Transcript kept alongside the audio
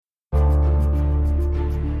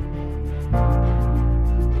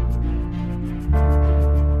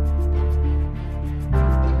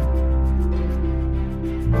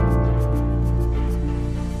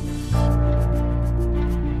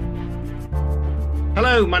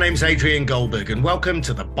Hello, my name's Adrian Goldberg and welcome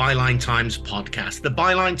to the Byline Times podcast. The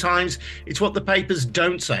Byline Times, it's what the papers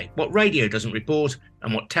don't say, what radio doesn't report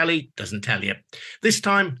and what telly doesn't tell you. This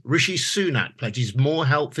time, Rishi Sunak pledges more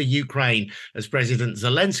help for Ukraine as President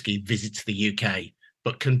Zelensky visits the UK.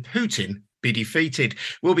 But can Putin be defeated?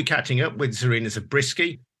 We'll be catching up with Zarina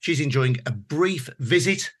Zabriskie. She's enjoying a brief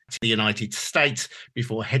visit to the United States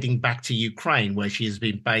before heading back to Ukraine, where she has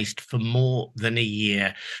been based for more than a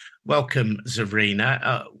year. Welcome, Zarina.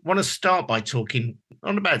 I want to start by talking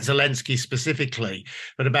not about Zelensky specifically,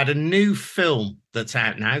 but about a new film that's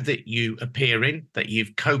out now that you appear in, that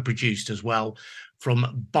you've co-produced as well,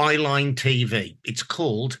 from Byline TV. It's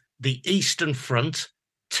called The Eastern Front,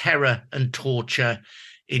 Terror and Torture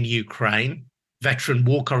in Ukraine. Veteran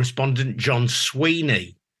war correspondent John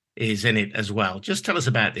Sweeney is in it as well. Just tell us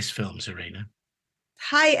about this film, Zarina.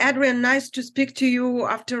 Hi, Adrian. Nice to speak to you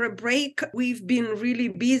after a break. We've been really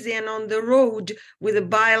busy and on the road with the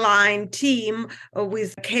Byline team,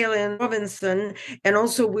 with Kaylin Robinson, and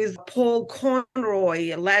also with Paul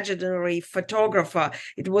Conroy, a legendary photographer.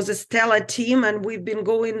 It was a stellar team, and we've been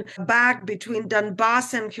going back between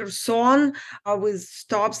Donbass and Kherson with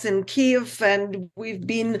stops in Kiev, and we've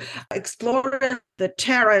been exploring the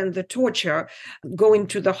terror and the torture, going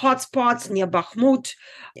to the hotspots near Bakhmut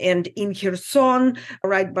and in Kherson,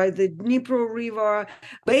 right by the Dnipro River,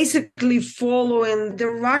 basically following the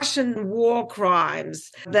Russian war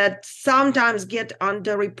crimes that sometimes get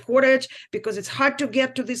underreported because it's hard to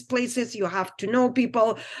get to these places. You have to know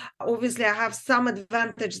people. Obviously, I have some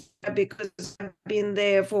advantage because I've been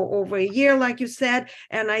there for over a year, like you said,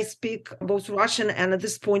 and I speak both Russian and at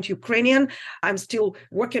this point Ukrainian. I'm still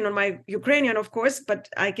working on my Ukrainian, of course, but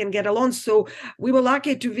I can get along. So we were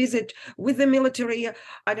lucky to visit with the military.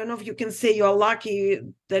 I don't know if you can say you're lucky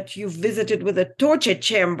that you've visited with a torture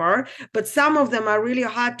chamber, but some of them are really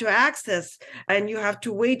hard to access and you have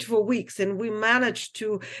to wait for weeks. And we managed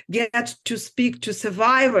to get to speak to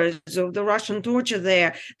survivors of the Russian torture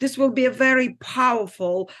there. This will be a very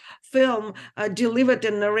powerful film delivered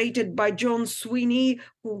and narrated by John Sweeney,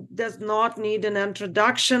 who does not need an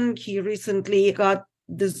introduction. He recently got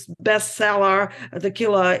this bestseller, The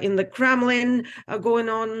Killer in the Kremlin, going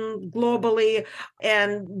on globally.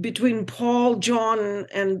 And between Paul, John,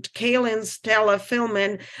 and Kaylin's stellar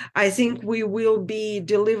filming, I think we will be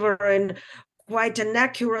delivering quite an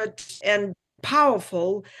accurate and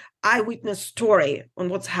powerful eyewitness story on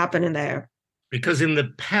what's happening there. Because in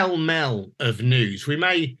the pell-mell of news, we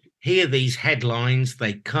may hear these headlines,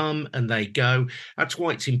 they come and they go. That's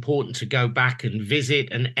why it's important to go back and visit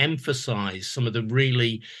and emphasize some of the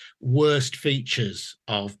really worst features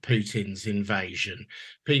of Putin's invasion.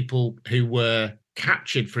 People who were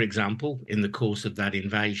captured, for example, in the course of that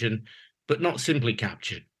invasion, but not simply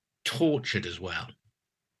captured, tortured as well.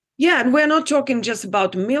 Yeah, and we're not talking just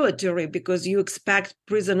about military because you expect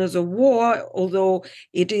prisoners of war, although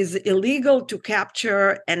it is illegal to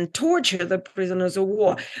capture and torture the prisoners of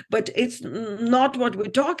war. But it's not what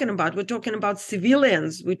we're talking about. We're talking about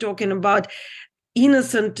civilians. We're talking about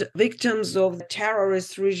innocent victims of the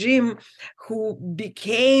terrorist regime who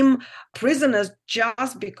became prisoners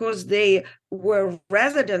just because they were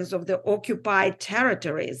residents of the occupied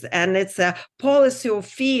territories. And it's a policy of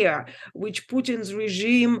fear, which Putin's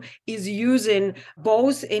regime is using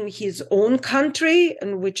both in his own country,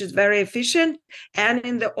 and which is very efficient, and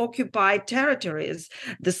in the occupied territories.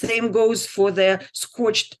 The same goes for the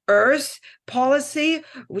scorched earth policy,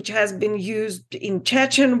 which has been used in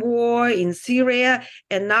Chechen war, in Syria,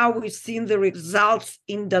 and now we've seen the results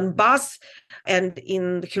in Donbass and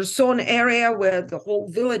in the Kherson area where the whole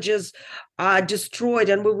villages are destroyed.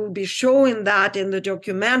 And we will be showing that in the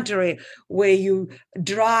documentary, where you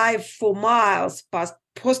drive for miles past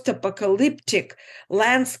post-apocalyptic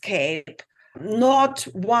landscape. Not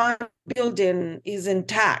one building is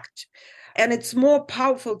intact. And it's more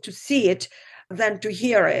powerful to see it than to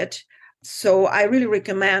hear it. So I really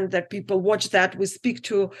recommend that people watch that. We speak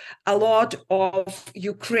to a lot of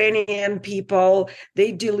Ukrainian people.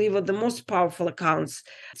 They deliver the most powerful accounts.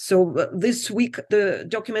 So this week, the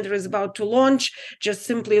documentary is about to launch. Just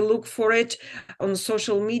simply look for it on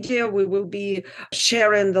social media. We will be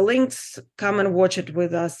sharing the links. Come and watch it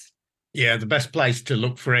with us. Yeah, the best place to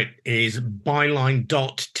look for it is byline.tv.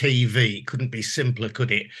 Couldn't be simpler,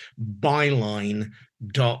 could it? Byline.tv.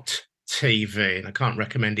 And I can't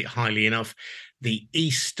recommend it highly enough. The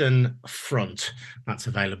Eastern Front. That's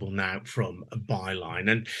available now from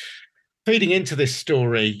Byline. And feeding into this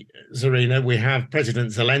story, Zarina, we have President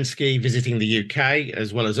Zelensky visiting the UK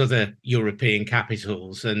as well as other European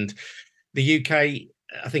capitals. And the UK,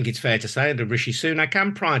 I think it's fair to say, under Rishi Sunak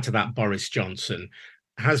and prior to that, Boris Johnson,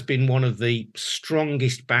 has been one of the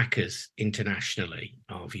strongest backers internationally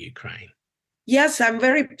of Ukraine. Yes, I'm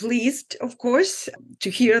very pleased, of course, to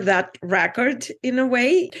hear that record in a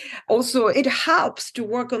way. Also, it helps to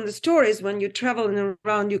work on the stories when you're traveling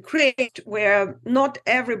around Ukraine, where not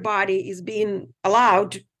everybody is being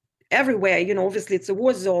allowed everywhere. Obviously, it's a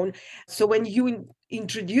war zone. So when you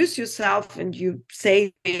introduce yourself and you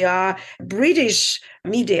say we are British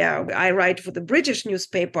media, I write for the British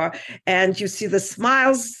newspaper, and you see the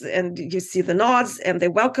smiles and you see the nods and they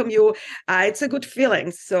welcome you, it's a good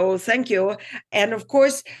feeling. So thank you. And of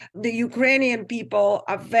course, the Ukrainian people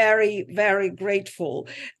are very, very grateful.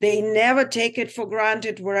 They never take it for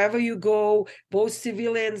granted wherever you go, both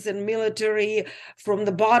civilians and military, from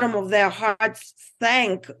the bottom of their hearts,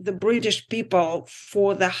 thank the British people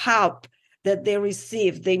for the help that they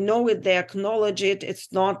receive. They know it, they acknowledge it,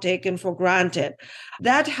 it's not taken for granted.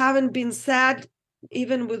 That having been said,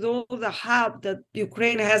 even with all the help that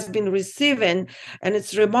Ukraine has been receiving, and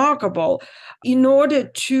it's remarkable, in order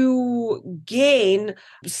to gain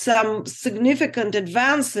some significant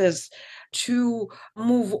advances to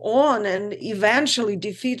move on and eventually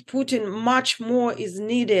defeat Putin, much more is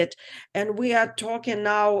needed. And we are talking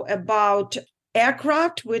now about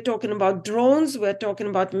aircraft, we're talking about drones, we're talking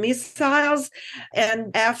about missiles and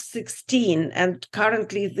F-16. And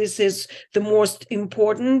currently, this is the most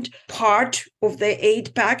important part of the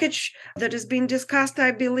aid package that is being discussed,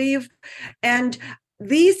 I believe. And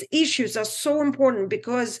these issues are so important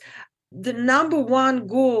because the number one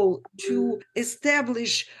goal to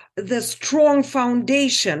establish the strong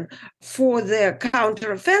foundation for the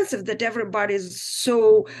counteroffensive that everybody is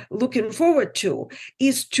so looking forward to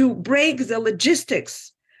is to break the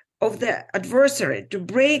logistics of the adversary, to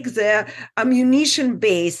break the ammunition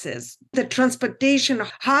bases, the transportation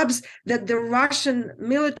hubs that the Russian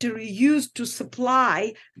military used to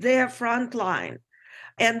supply their front line.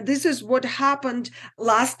 And this is what happened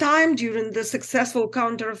last time during the successful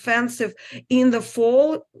counteroffensive in the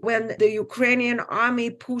fall, when the Ukrainian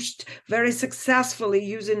army pushed very successfully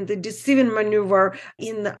using the deceiving maneuver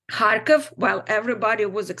in Kharkiv, while everybody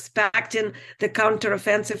was expecting the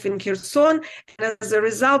counteroffensive in Kherson. And as a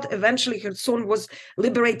result, eventually Kherson was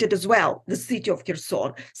liberated as well, the city of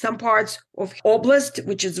Kherson. Some parts of Oblast,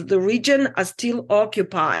 which is the region, are still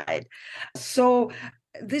occupied. So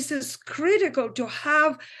this is critical to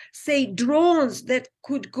have, say, drones that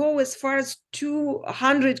could go as far as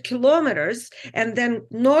 200 kilometers and then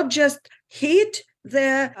not just hit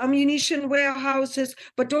the ammunition warehouses,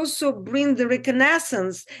 but also bring the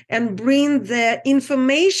reconnaissance and bring the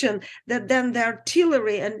information that then the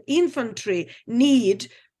artillery and infantry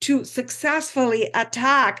need to successfully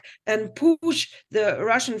attack and push the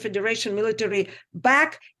Russian Federation military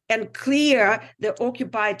back and clear the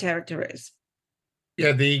occupied territories.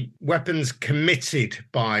 Yeah, the weapons committed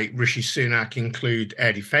by Rishi Sunak include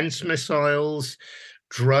air defense missiles,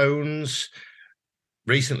 drones.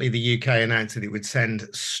 Recently, the UK announced that it would send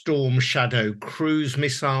Storm Shadow cruise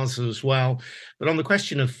missiles as well. But on the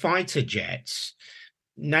question of fighter jets,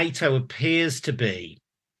 NATO appears to be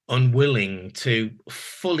unwilling to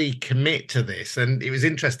fully commit to this. And it was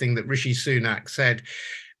interesting that Rishi Sunak said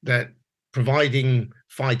that providing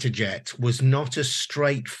fighter jets was not a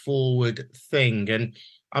straightforward thing. And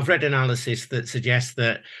I've read analysis that suggests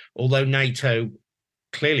that although NATO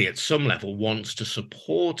clearly at some level wants to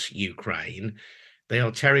support Ukraine, they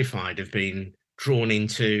are terrified of being drawn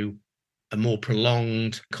into a more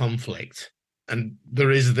prolonged conflict. And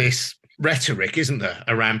there is this rhetoric, isn't there,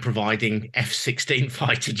 around providing F-16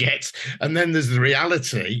 fighter jets. And then there's the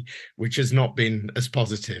reality, which has not been as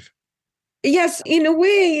positive. Yes, in a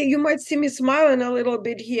way, you might see me smiling a little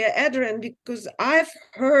bit here, Adrian, because I've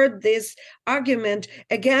heard this argument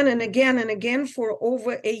again and again and again for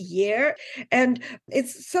over a year. And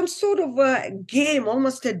it's some sort of a game,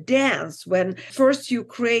 almost a dance, when first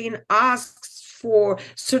Ukraine asks for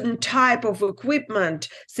certain type of equipment,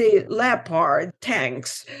 say Leopard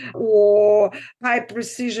tanks or high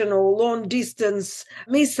precision or long distance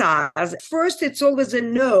missiles. First, it's always a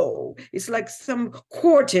no. It's like some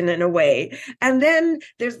courting in a way. And then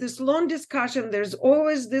there's this long discussion. There's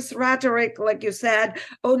always this rhetoric, like you said,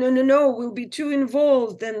 oh, no, we'll be too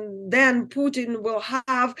involved. And then Putin will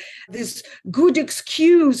have this good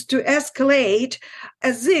excuse to escalate,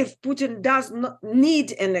 as if Putin does not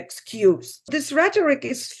need an excuse. This rhetoric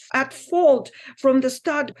is at fault from the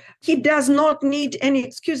start. He does not need any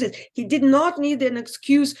excuses. He did not need an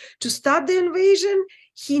excuse to start the invasion.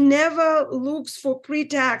 He never looks for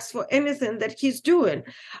pretext for anything that he's doing.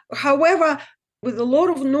 However, with a lot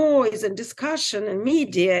of noise and discussion and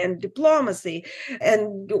media and diplomacy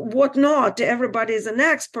and whatnot, everybody is an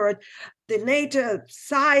expert. the NATO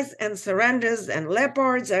sighs and surrenders, and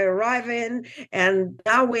Leopards are arriving, and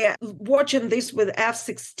now we're watching this with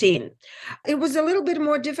F-16. It was a little bit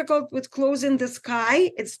more difficult with Closing the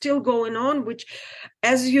Sky. It's still going on, which,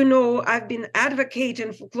 as you know, I've been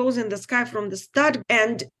advocating for Closing the Sky from the start.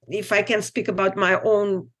 And if I can speak about my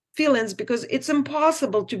own feelings, because it's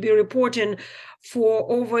impossible to be reporting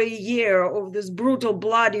for over a year of this brutal,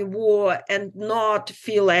 bloody war and not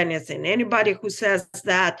feel anything. Anybody who says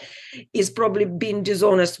that is probably being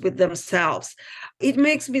dishonest with themselves. It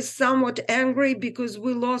makes me somewhat angry because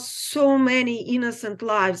we lost so many innocent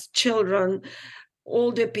lives, children,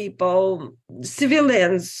 older people,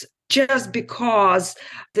 civilians, just because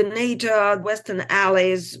the NATO Western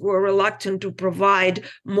allies were reluctant to provide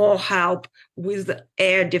more help with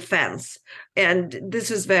air defense. And this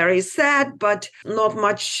is very sad, but not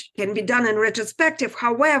much can be done in retrospective.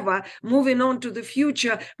 However, moving on to the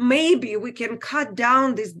future, maybe we can cut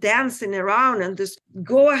down this dancing around and this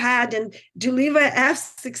go ahead and deliver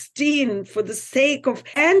F-16 for the sake of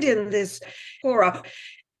ending this horror.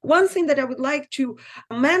 One thing that I would like to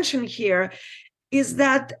mention here is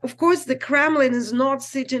that, of course, the Kremlin is not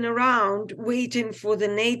sitting around waiting for the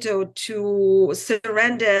NATO to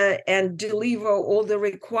surrender and deliver all the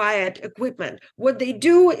required equipment. What they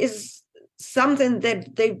do is something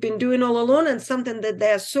that they've been doing all along and something that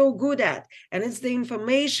they're so good at, and it's the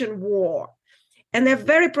information war. And they're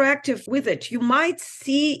very proactive with it. You might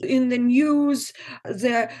see in the news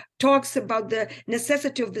the talks about the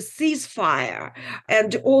necessity of the ceasefire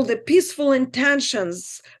and all the peaceful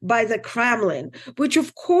intentions by the Kremlin, which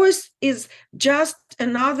of course is just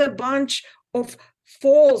another bunch of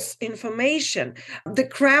false information. The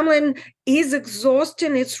Kremlin is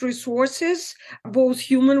exhausting its resources, both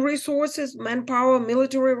human resources, manpower,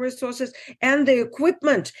 military resources, and the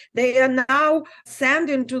equipment. They are now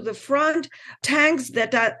sending to the front tanks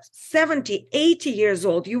that are 70, 80 years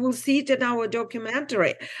old. You will see it in our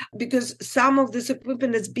documentary, because some of this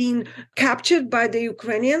equipment is being captured by the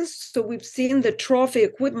Ukrainians. So we've seen the trophy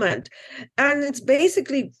equipment, and it's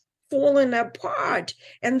basically fallen apart.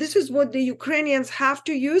 And this is what the Ukrainians have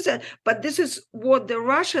to use it. But this is what the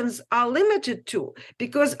Russians are limited to,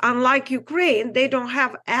 because unlike Ukraine, they don't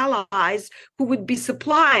have allies who would be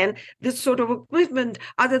supplying this sort of equipment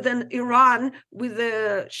other than Iran with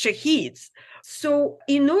the Shaheeds. So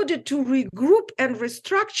in order to regroup and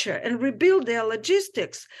restructure and rebuild their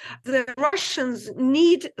logistics, the Russians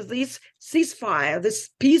need this ceasefire,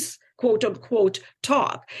 this peace, quote unquote,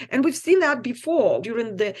 talk. And we've seen that before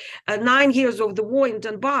during the 9 years of the war in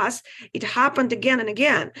Donbass. It happened again and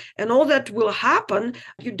again. And all that will happen,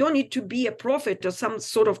 you don't need to be a prophet or some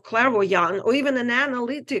sort of clairvoyant or even an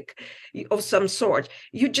analytic of some sort.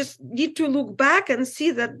 You just need to look back and see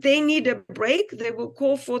that they need a break. They will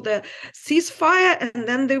call for the ceasefire and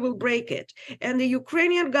then they will break it. And the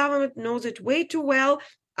Ukrainian government knows it way too well.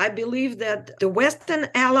 I believe that the Western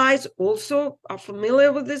allies also are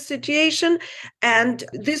familiar with this situation, and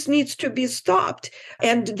this needs to be stopped.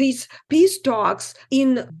 And these peace talks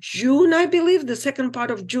in June, I believe, the second part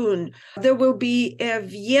of June, there will be a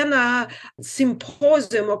Vienna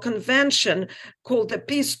symposium or convention called the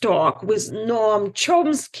Peace Talk with Noam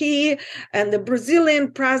Chomsky and the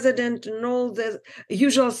Brazilian president and all the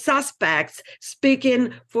usual suspects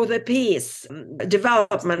speaking for the peace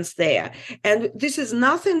developments there. And this is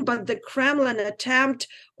nothing but the Kremlin attempt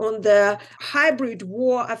on the hybrid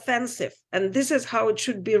war offensive. And this is how it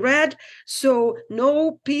should be read. So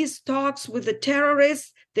no peace talks with the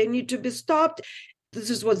terrorists. They need to be stopped. This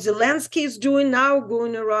is what Zelensky is doing now,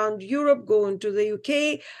 going around Europe, going to the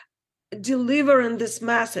UK, delivering this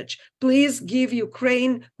message. Please give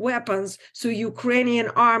Ukraine weapons so Ukrainian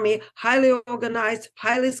army, highly organized,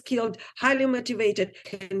 highly skilled, highly motivated,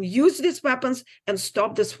 can use these weapons and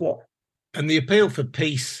stop this war. And the appeal for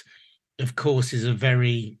peace, of course, is a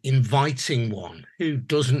very inviting one. Who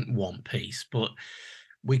doesn't want peace? But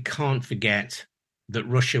we can't forget that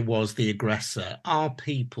Russia was the aggressor. Are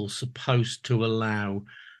people supposed to allow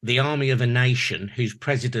the army of a nation whose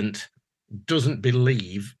president doesn't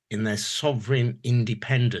believe in their sovereign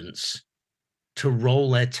independence to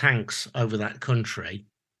roll their tanks over that country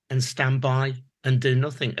and stand by and do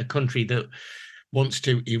nothing? A country that wants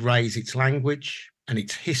to erase its language and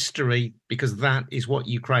its history, because that is what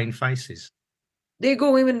Ukraine faces. They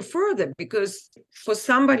go even further, because for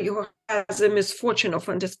somebody who has the misfortune of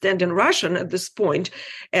understanding Russian at this point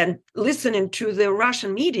and listening to the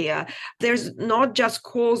Russian media, there's not just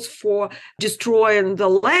calls for destroying the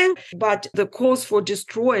land, but the calls for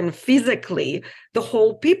destroying physically the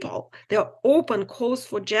whole people. They're open calls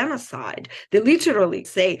for genocide. They literally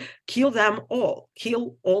say, kill them all,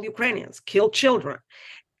 kill all Ukrainians, kill children.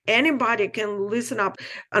 Anybody can listen up.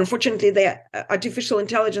 Unfortunately, the artificial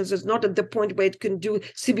intelligence is not at the point where it can do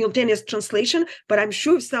simultaneous translation, but I'm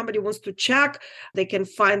sure if somebody wants to check, they can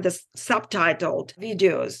find the subtitled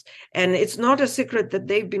videos. And it's not a secret that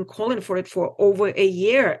they've been calling for it for over a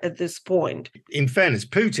year at this point. In fairness,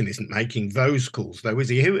 Putin isn't making those calls, though, is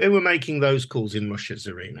he? Who are making those calls in Russia's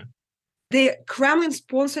arena? The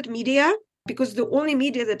Kremlin-sponsored media, because the only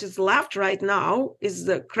media that is left right now is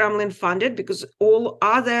the Kremlin funded, because all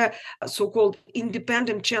other so-called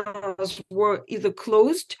independent channels were either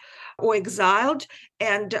closed or exiled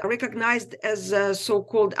and recognized as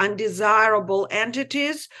so-called undesirable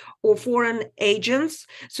entities or foreign agents.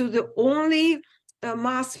 So the only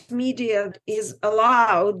mass media is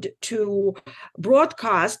allowed to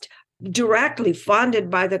broadcast directly funded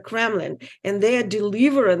by the Kremlin, and they are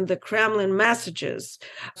delivering the Kremlin messages.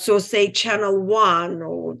 So say Channel 1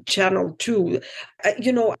 or Channel 2.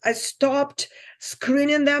 I stopped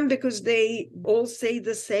screening them because they all say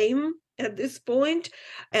the same at this point,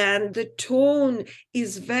 and the tone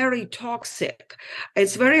is very toxic.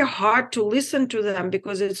 It's very hard to listen to them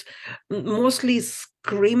because it's mostly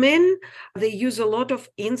screaming. They use a lot of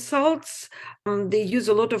insults. They use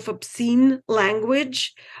a lot of obscene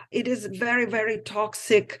language. It is a very, very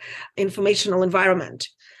toxic informational environment.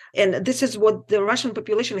 And this is what the Russian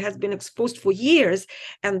population has been exposed for years.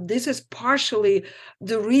 And this is partially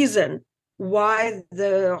the reason why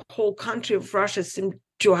the whole country of Russia seems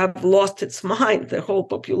to have lost its mind. The whole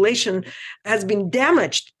population has been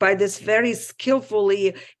damaged by this very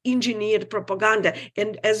skillfully engineered propaganda.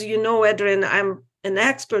 And as you know, Adrian, I'm an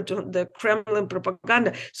expert on the Kremlin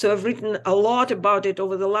propaganda, so I've written a lot about it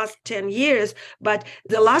over the last 10 years. But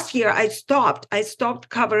the last year I stopped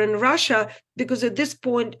covering Russia because at this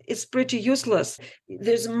point it's pretty useless.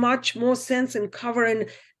 There's much more sense in covering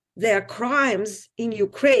their crimes in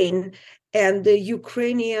Ukraine and the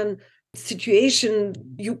Ukrainian situation,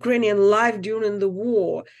 Ukrainian life during the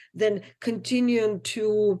war, than continuing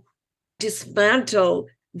to dismantle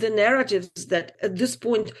the narratives that at this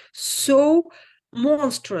point so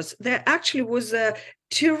monstrous. There actually was a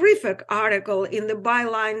terrific article in the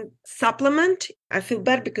Byline supplement. I feel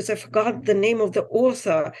bad because I forgot the name of the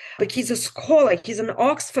author, but he's a scholar. He's an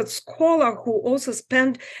Oxford scholar who also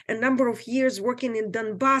spent a number of years working in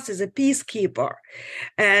Donbass as a peacekeeper.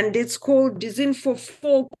 And it's called Disinfo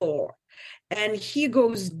Folklore. And he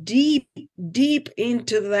goes deep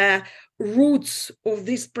into the roots of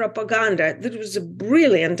this propaganda. That was a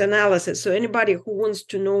brilliant analysis. So anybody who wants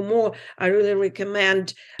to know more, I really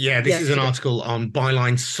recommend. Yeah, this is an article on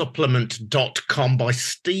bylinesupplement.com by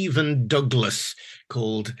Stephen Douglas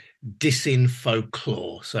called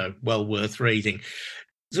Disinfolklore. So well worth reading.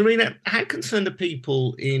 Zarina, how concerned are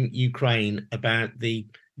people in Ukraine about the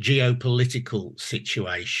geopolitical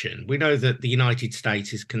situation? We know that the United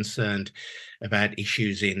States is concerned about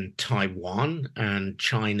issues in Taiwan and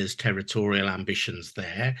China's territorial ambitions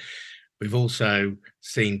there. We've also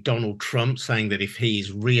seen Donald Trump saying that if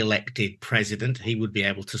he's re-elected president, he would be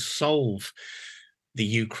able to solve the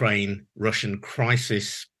Ukraine-Russian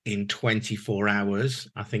crisis in 24 hours.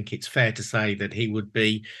 I think it's fair to say that he would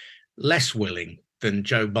be less willing than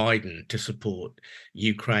Joe Biden to support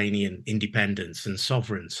Ukrainian independence and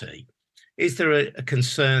sovereignty. Is there a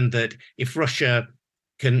concern that if Russia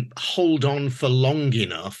can hold on for long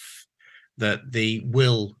enough, that the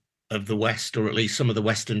will of the West, or at least some of the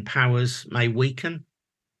Western powers, may weaken?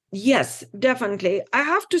 Yes, definitely. I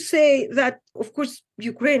have to say that, of course,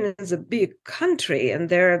 Ukraine is a big country and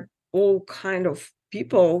there are all kind of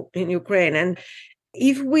people in Ukraine. And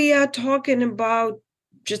if we are talking about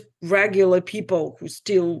just regular people who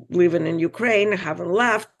still living in Ukraine, haven't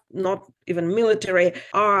left, not even military,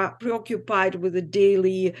 are preoccupied with the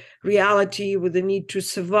daily reality, with the need to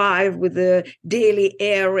survive, with the daily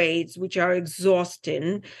air raids, which are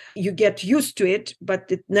exhausting. You get used to it,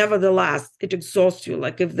 but nevertheless, it exhausts you.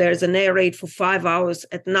 Like if there's an air raid for 5 hours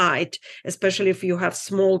at night, especially if you have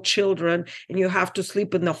small children and you have to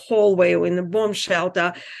sleep in the hallway or in the bomb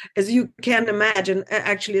shelter, as you can imagine,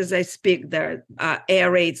 actually, as I speak, there are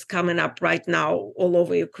air raids coming up right now all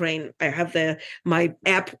over Ukraine. I have my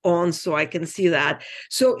app on, so I can see that.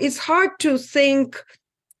 So it's hard to think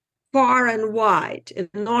far and wide. And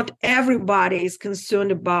not everybody is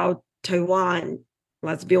concerned about Taiwan,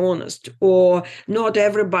 let's be honest, or not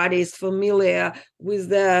everybody is familiar with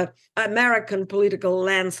the American political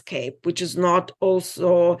landscape, which is not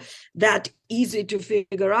also that easy to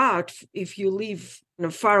figure out if you live in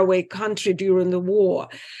a faraway country during the war.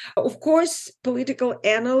 Of course, political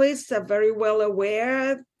analysts are very well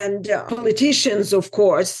aware, and politicians, of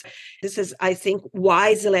course. This is, I think,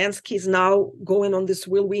 why Zelensky is now going on this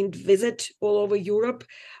whirlwind visit all over Europe.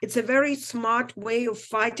 It's a very smart way of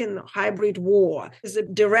fighting hybrid war. It's a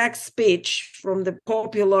direct speech from the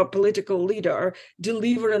popular political leader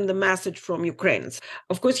delivering the message from Ukraine.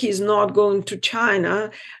 Of course, he's not going to China,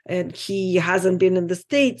 and he hasn't been in the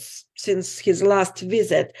States since his last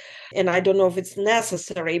visit. And I don't know if it's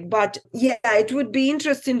necessary, but yeah, it would be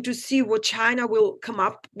interesting to see what China will come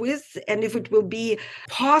up with, and if it will be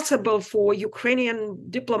possible for Ukrainian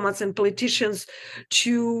diplomats and politicians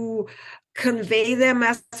to convey their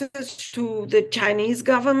message to the Chinese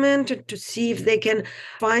government to see if they can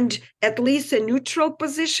find at least a neutral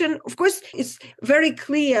position. Of course, it's very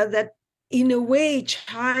clear that in a way,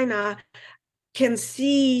 China can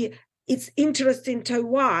see its interest in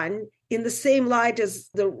Taiwan in the same light as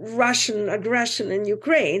the Russian aggression in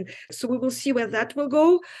Ukraine. So we will see where that will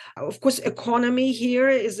go. Of course, economy here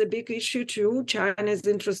is a big issue too. China is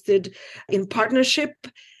interested in partnership,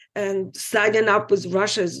 and siding up with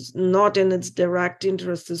Russia is not in its direct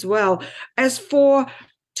interest as well. As for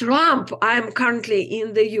Trump, I'm currently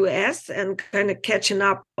in the US and kind of catching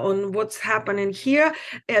up on what's happening here.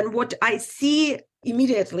 And what I see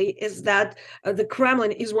immediately is that the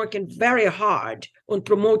Kremlin is working very hard on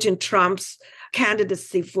promoting Trump's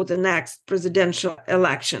candidacy for the next presidential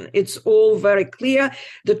election. It's all very clear.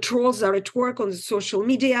 The trolls are at work on the social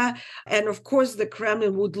media. And of course, the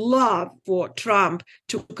Kremlin would love for Trump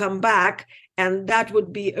to come back. And that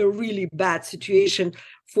would be a really bad situation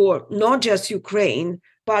for not just Ukraine,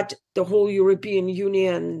 but the whole European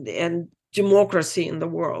Union and democracy in the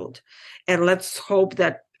world. And let's hope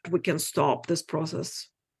that we can stop this process.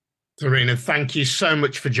 Zarina, thank you so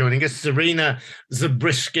much for joining us. Zarina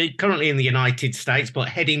Zabriskie, currently in the United States, but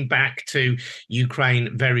heading back to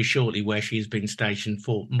Ukraine very shortly, where she has been stationed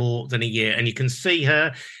for more than a year. And you can see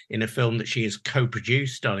her in a film that she has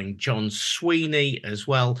co-produced, starring John Sweeney as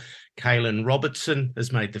well. Kaylin Robertson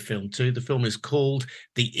has made the film too. The film is called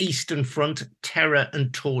The Eastern Front, Terror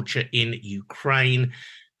and Torture in Ukraine,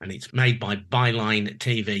 and it's made by Byline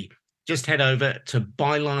TV. Just head over to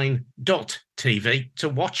byline.tv to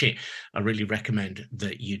watch it. I really recommend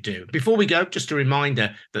that you do. Before we go, just a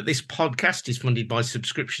reminder that this podcast is funded by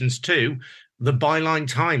subscriptions to the Byline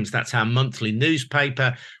Times. That's our monthly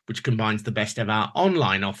newspaper, which combines the best of our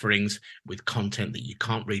online offerings with content that you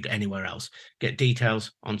can't read anywhere else. Get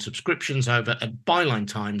details on subscriptions over at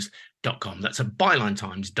bylinetimes.com. That's at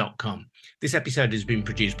bylinetimes.com. This episode has been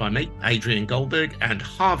produced by me, Adrian Goldberg, and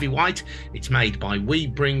Harvey White. It's made by We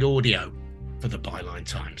Bring Audio for the Byline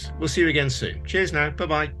Times. We'll see you again soon. Cheers now.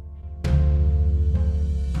 Bye-bye.